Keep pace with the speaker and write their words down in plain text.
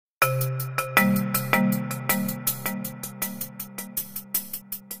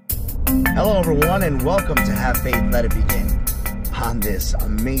Hello everyone, and welcome to Have Faith, Let It Begin. On this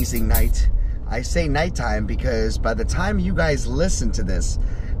amazing night, I say nighttime because by the time you guys listen to this,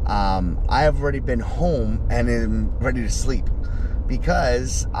 I have already been home and am ready to sleep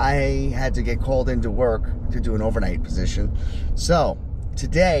because I had to get called into work to do an overnight position. So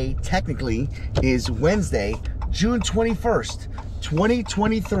today technically is Wednesday, June 21st,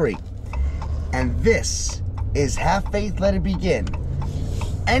 2023, and this is Have Faith, Let It Begin.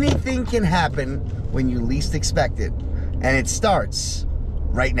 Anything can happen when you least expect it, and it starts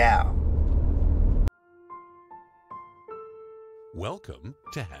right now. Welcome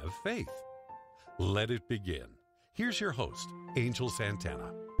to Have Faith. Let it begin. Here's your host, Angel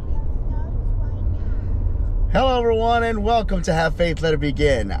Santana. Hello everyone, and welcome to Have Faith, Let It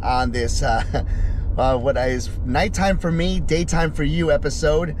Begin on this what is nighttime for me, daytime for you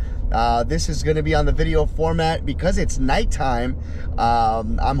episode. This is going to be on the video format because it's nighttime.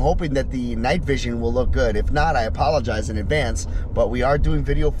 I'm hoping that the night vision will look good. If not, I apologize in advance, but we are doing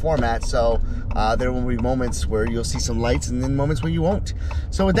video format, so there will be moments where you'll see some lights and then moments where you won't.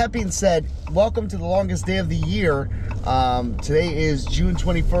 So with that being said, welcome to the longest day of the year. Today is June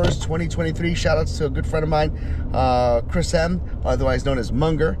 21st, 2023. Shout outs to a good friend of mine, Chris M., otherwise known as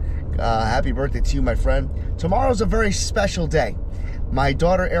Munger. Happy birthday to you, my friend. Tomorrow's a very special day. My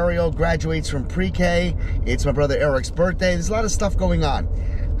daughter Ariel graduates from pre-K. It's my brother Eric's birthday. There's a lot of stuff going on.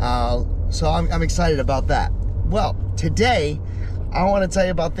 So I'm excited about that. Well, today, I want to tell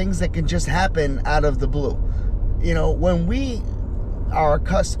you about things that can just happen out of the blue. You know, when we're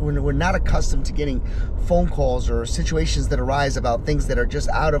not accustomed to getting phone calls or situations that arise about things that are just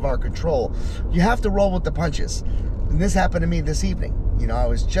out of our control, you have to roll with the punches. And this happened to me this evening. You know, I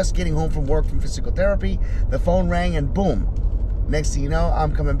was just getting home from work from physical therapy. The phone rang and boom. Next thing you know,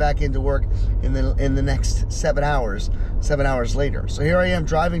 I'm coming back into work in the next 7 hours later. So here I am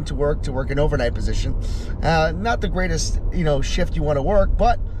driving to work an overnight position. Not the greatest, shift you want to work,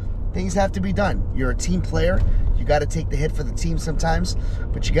 but things have to be done. You're a team player. You got to take the hit for the team sometimes,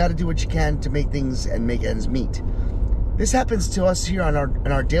 but you got to do what you can to make things and make ends meet. This happens to us here in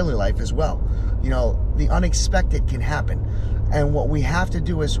our daily life as well. You know, the unexpected can happen. And what we have to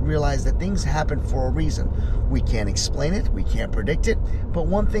do is realize that things happen for a reason. We can't explain it, we can't predict it, but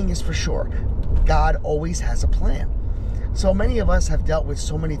one thing is for sure, God always has a plan. So many of us have dealt with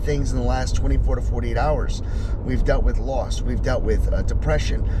so many things in the last 24 to 48 hours. We've dealt with loss, we've dealt with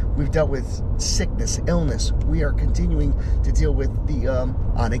depression, we've dealt with sickness, illness. We are continuing to deal with the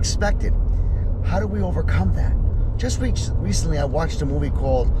unexpected. How do we overcome that? Just recently I watched a movie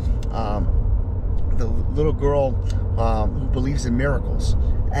called The Little Girl Who Believes in Miracles.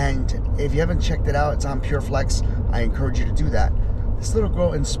 And if you haven't checked it out, it's on Pure Flex. I encourage you to do that. This little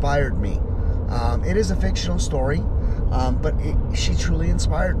girl inspired me. It is a fictional story, but she truly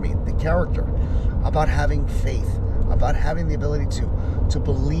inspired me. The character, about having faith, about having the ability to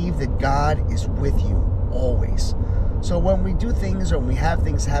believe that God is with you always. So when we do things or when we have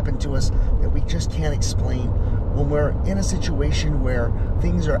things happen to us that we just can't explain, when we're in a situation where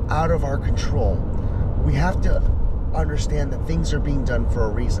things are out of our control, we have to understand that things are being done for a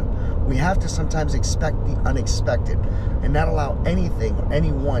reason. We have to sometimes expect the unexpected and not allow anything or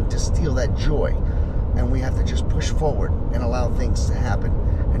anyone to steal that joy. And we have to just push forward and allow things to happen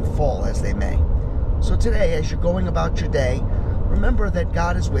and fall as they may. So today, as you're going about your day, remember that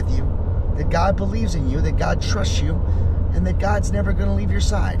God is with you, that God believes in you, that God trusts you, and that God's never going to leave your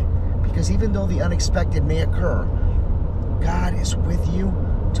side. Because even though the unexpected may occur, God is with you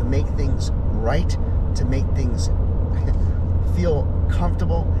to make things right, to make things feel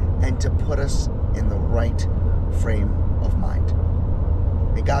comfortable, and to put us in the right frame of mind.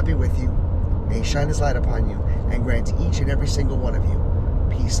 May God be with you. May He shine His light upon you and grant to each and every single one of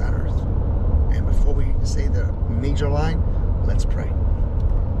you peace on earth. And before we say the major line, let's pray.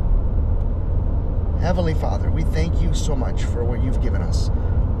 Heavenly Father, we thank you so much for what you've given us.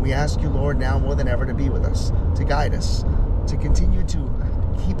 We ask you, Lord, now more than ever to be with us, to guide us, to continue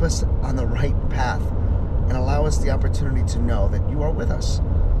to keep us on the right path, and allow us the opportunity to know that you are with us.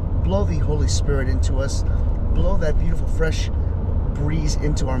 Blow the Holy Spirit into us. Blow that beautiful, fresh breeze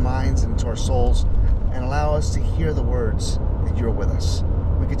into our minds and into our souls, and allow us to hear the words that you're with us.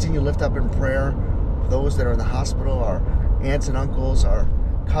 We continue to lift up in prayer those that are in the hospital, our aunts and uncles, our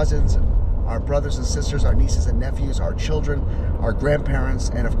cousins, our brothers and sisters, our nieces and nephews, our children, our grandparents,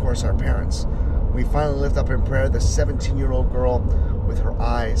 and of course our parents. We finally lift up in prayer the 17-year-old girl with her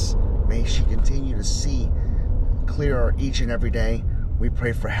eyes. May she continue to see clearer each and every day. We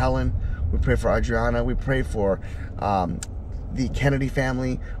pray for Helen. We pray for Adriana. We pray for the Kennedy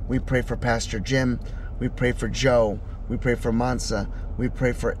family. We pray for Pastor Jim. We pray for Joe. We pray for Mansa. We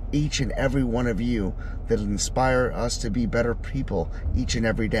pray for each and every one of you that inspire us to be better people each and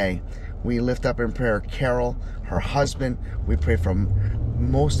every day. We lift up in prayer Carol, her husband. We pray for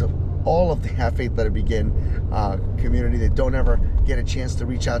most of all of the Have Faith, Let It Begin community that don't ever get a chance to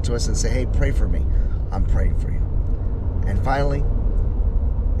reach out to us and say, hey, pray for me. I'm praying for you. And finally,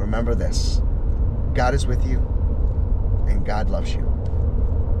 remember this. God is with you, and God loves you.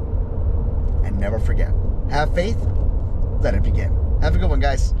 And never forget, have faith, let it begin. Have a good one,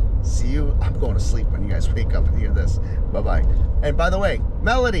 guys. See you. I'm going to sleep when you guys wake up and hear this. Bye-bye. And by the way,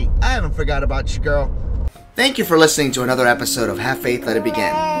 Melody, I haven't forgot about you, girl. Thank you for listening to another episode of Have Faith, Let It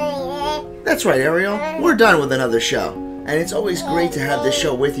Begin. That's right, Ariel. We're done with another show. And it's always great to have this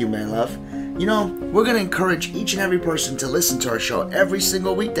show with you, my love. You know, we're going to encourage each and every person to listen to our show every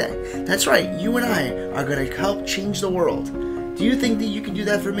single weekday. That's right, you and I are going to help change the world. Do you think that you can do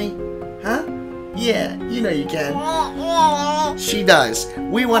that for me? Huh? Yeah, you know you can. She does.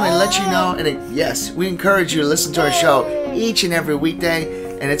 We want to let you know, and yes, we encourage you to listen to our show each and every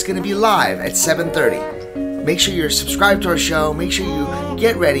weekday, and it's going to be live at 7:30. Make sure you're subscribed to our show. Make sure you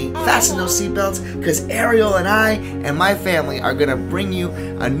get ready, fasten those seatbelts, because Ariel and I and my family are going to bring you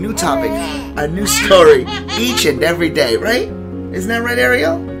a new topic, a new story each and every day, right? Isn't that right,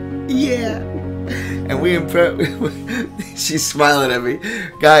 Ariel? Yeah. And she's smiling at me.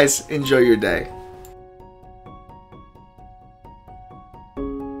 Guys, enjoy your day.